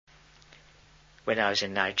When I was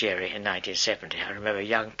in Nigeria in 1970, I remember a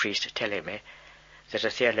young priest telling me that a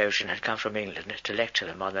theologian had come from England to lecture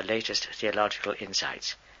them on the latest theological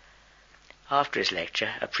insights. After his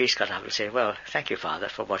lecture, a priest got up and said, "Well, thank you, Father,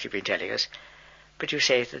 for what you've been telling us, but you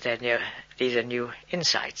say that these are new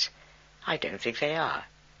insights. I don't think they are.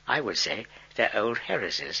 I would say they're old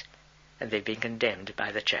heresies, and they've been condemned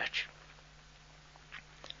by the Church."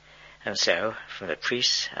 And so, from the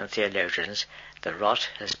priests and theologians, the rot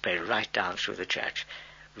has spread right down through the Church,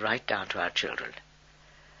 right down to our children.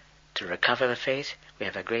 To recover the faith, we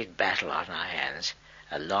have a great battle on our hands,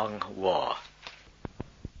 a long war.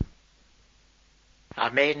 Our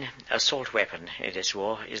main assault weapon in this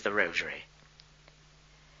war is the rosary.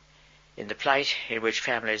 In the plight in which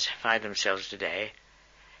families find themselves today,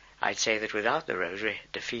 I'd say that without the rosary,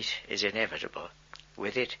 defeat is inevitable.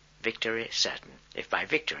 With it, victory certain. If by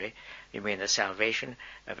victory you mean the salvation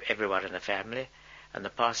of everyone in the family and the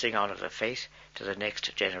passing on of the faith to the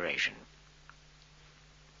next generation.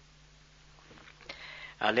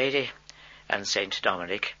 Our Lady and Saint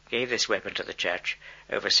Dominic gave this weapon to the Church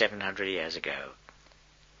over 700 years ago.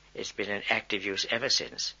 It's been in active use ever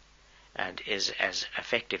since, and is as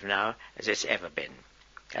effective now as it's ever been.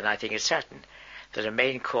 And I think it's certain that a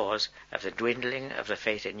main cause of the dwindling of the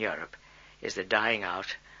faith in Europe is the dying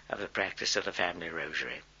out of the practice of the family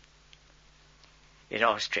rosary. In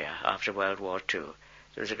Austria, after World War II,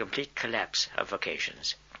 there was a complete collapse of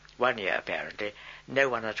vocations. 1 year, apparently, no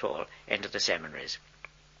one at all entered the seminaries.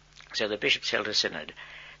 So the bishops held a synod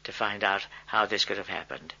to find out how this could have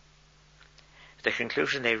happened. The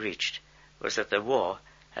conclusion they reached was that the war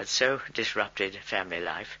had so disrupted family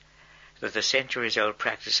life that the centuries-old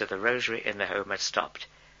practice of the rosary in the home had stopped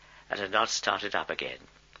and had not started up again.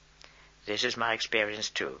 This is my experience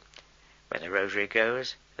too. When the rosary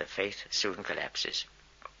goes, the faith soon collapses.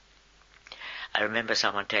 I remember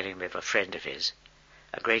someone telling me of a friend of his,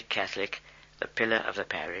 a great Catholic, the pillar of the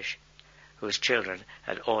parish, whose children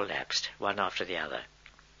had all lapsed, one after the other.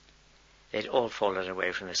 They'd all fallen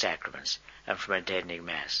away from the sacraments and from attending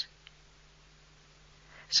Mass.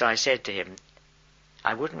 So I said to him,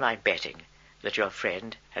 I wouldn't mind betting that your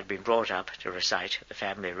friend had been brought up to recite the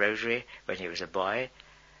family rosary when he was a boy,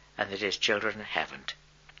 and that his children haven't.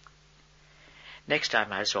 Next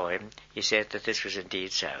time I saw him, he said that this was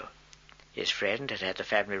indeed so. His friend had had the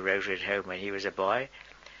family rosary at home when he was a boy,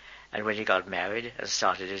 and when he got married and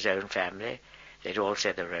started his own family, they'd all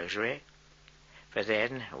said the rosary. But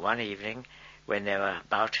then, one evening, when they were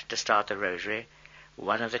about to start the rosary,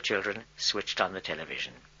 one of the children switched on the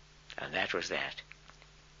television. And that was that.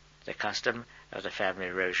 The custom of the family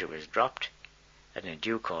rosary was dropped, and in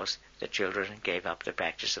due course the children gave up the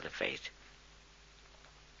practice of the faith.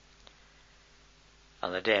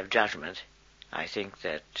 On the Day of Judgment, I think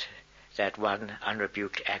that one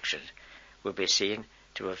unrebuked action will be seen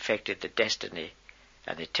to have affected the destiny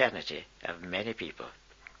and eternity of many people.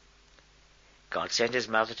 God sent his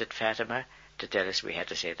mother to Fatima to tell us we had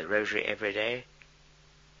to say the rosary every day.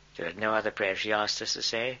 There was no other prayer she asked us to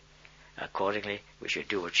say. Accordingly, we should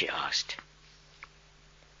do what she asked.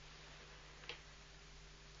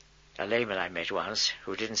 A layman I met once,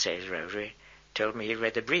 who didn't say his rosary, told me he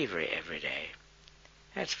read the breviary every day.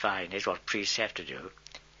 That's fine, it's what priests have to do.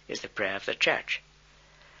 It's the prayer of the Church.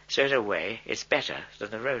 So in a way, it's better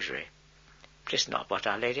than the rosary. But it's not what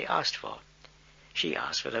Our Lady asked for. She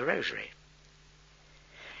asked for the rosary.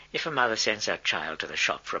 If a mother sends her child to the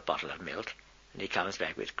shop for a bottle of milk, and he comes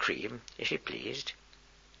back with cream, is she pleased?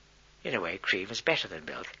 In a way, cream is better than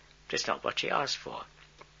milk, but it's not what she asked for.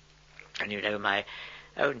 And you know, my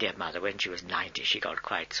own dear mother, when she was 90, she got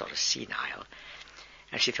quite sort of senile,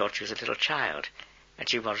 and she thought she was a little child, and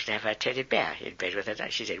she wanted to have her teddy bear in bed with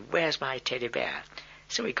her. She said, "Where's my teddy bear?"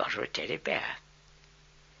 So we got her a teddy bear.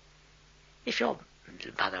 If your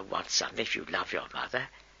mother wants something, if you love your mother,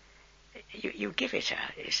 you give it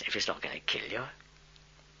her, if it's not going to kill you.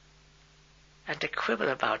 And to quibble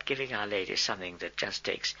about giving Our Lady something that just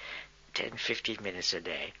takes 10, 15 minutes a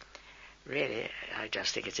day, really, I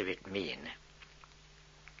just think it's a bit mean.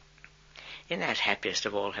 In that happiest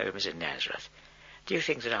of all homes in Nazareth, do you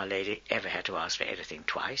think that Our Lady ever had to ask for anything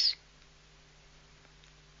twice?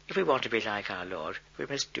 If we want to be like our Lord, we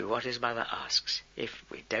must do what his mother asks. If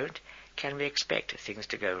we don't, can we expect things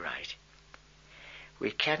to go right?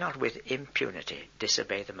 We cannot with impunity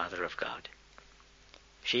disobey the Mother of God.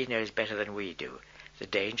 She knows better than we do the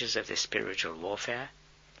dangers of this spiritual warfare.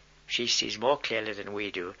 She sees more clearly than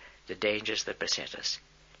we do the dangers that beset us.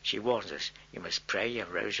 She warns us, you must pray your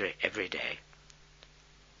rosary every day.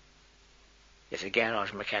 If the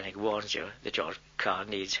garage mechanic warns you that your car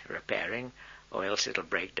needs repairing, or else it'll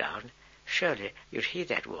break down, surely you'd heed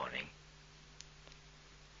that warning.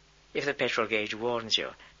 If the petrol gauge warns you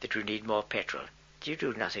that you need more petrol, do you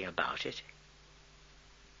do nothing about it?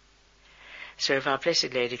 So if our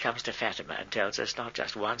Blessed Lady comes to Fatima and tells us not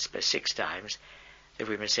just once but 6 times that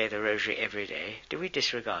we must say the Rosary every day, do we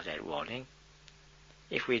disregard that warning?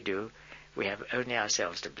 If we do, we have only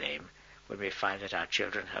ourselves to blame when we find that our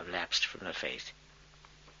children have lapsed from the faith.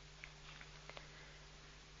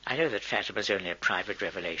 I know that Fatima is only a private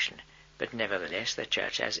revelation, but nevertheless the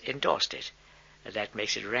Church has endorsed it, and that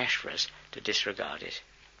makes it rash for us to disregard it.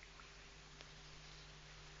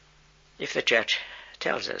 If the Church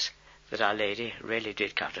tells us that Our Lady really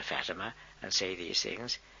did come to Fatima and say these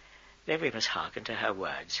things, then we must hearken to her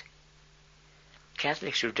words.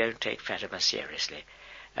 Catholics who don't take Fatima seriously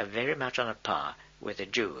are very much on a par with the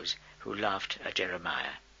Jews who laughed at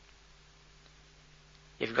Jeremiah.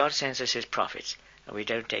 If God sends us his prophets and we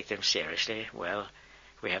don't take them seriously, well,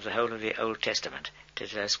 we have the whole of the Old Testament to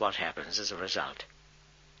tell us what happens as a result.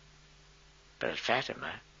 But at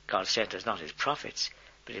Fatima, God sent us not his prophets,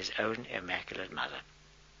 but his own Immaculate Mother.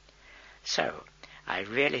 So, I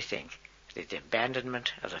really think that the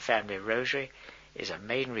abandonment of the family rosary is a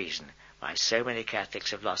main reason why so many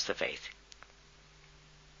Catholics have lost the faith.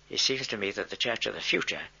 It seems to me that the Church of the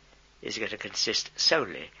future is going to consist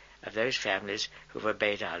solely of those families who have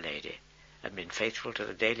obeyed Our Lady and been faithful to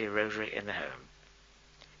the daily rosary in the home.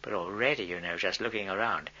 But already, just looking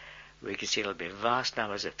around, we can see there'll be vast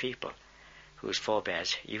numbers of people whose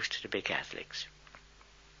forebears used to be Catholics.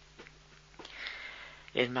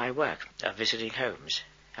 In my work of visiting homes,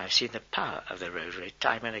 I've seen the power of the rosary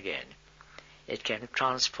time and again. It can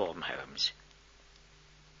transform homes.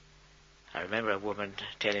 I remember a woman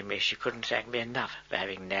telling me she couldn't thank me enough for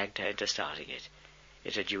having nagged her into starting it.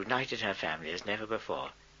 It had united her family as never before.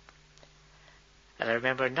 And I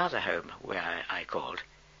remember another home where I called.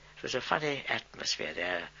 It was a funny atmosphere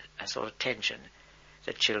there, a sort of tension.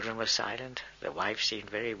 The children were silent, the wife seemed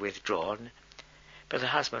very withdrawn, but the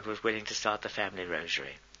husband was willing to start the family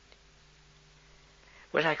rosary.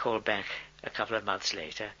 When I called back a couple of months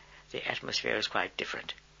later, the atmosphere was quite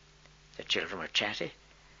different. The children were chatty,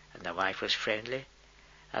 and the wife was friendly,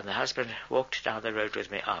 and the husband walked down the road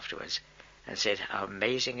with me afterwards and said how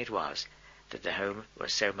amazing it was that the home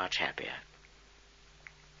was so much happier.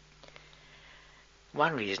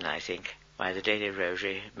 One reason, I think, why the daily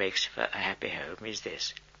rosary makes for a happy home is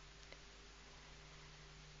this.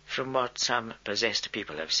 From what some possessed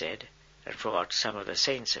people have said, and from what some of the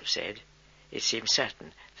saints have said, it seems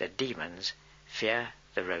certain that demons fear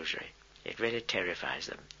the rosary. It really terrifies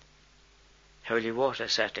them. Holy water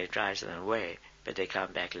certainly drives them away, but they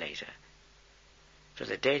come back later. For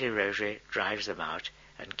the daily rosary drives them out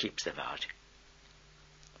and keeps them out.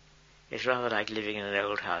 It's rather like living in an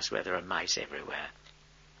old house where there are mice everywhere.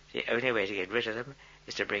 The only way to get rid of them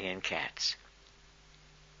is to bring in cats.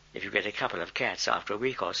 If you get a couple of cats after a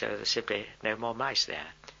week or so, there's simply no more mice there.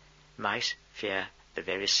 Mice fear the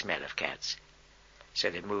very smell of cats, so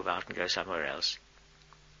they move out and go somewhere else.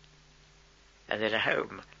 And in a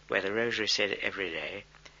home where the rosary is said every day,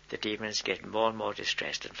 the demons get more and more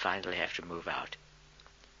distressed and finally have to move out.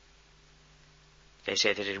 They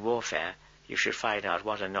say that in warfare you should find out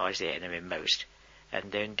what annoys the enemy most,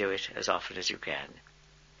 and then do it as often as you can.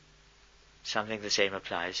 Something the same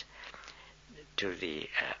applies to the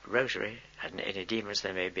rosary and any demons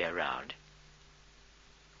that may be around.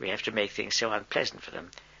 We have to make things so unpleasant for them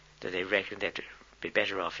that they reckon they'd be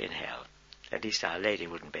better off in hell. At least Our Lady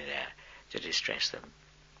wouldn't be there to distress them.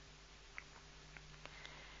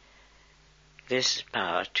 This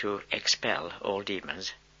power to expel all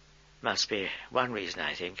demons must be one reason,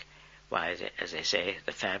 I think, why, as they say,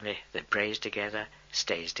 the family that prays together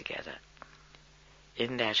stays together.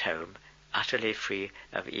 In that home, utterly free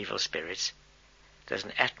of evil spirits, there's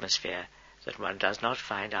an atmosphere that one does not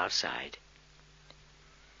find outside.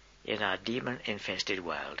 In our demon-infested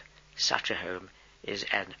world, such a home is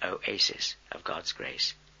an oasis of God's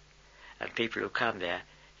grace, and people who come there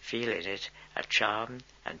feel in it a charm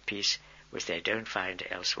and peace which they don't find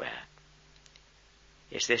elsewhere.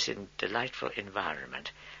 It's this delightful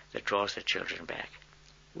environment that draws the children back.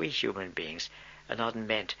 We human beings are not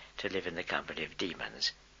meant to live in the company of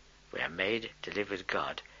demons. We are made to live with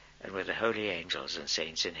God and with the holy angels and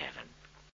saints in heaven.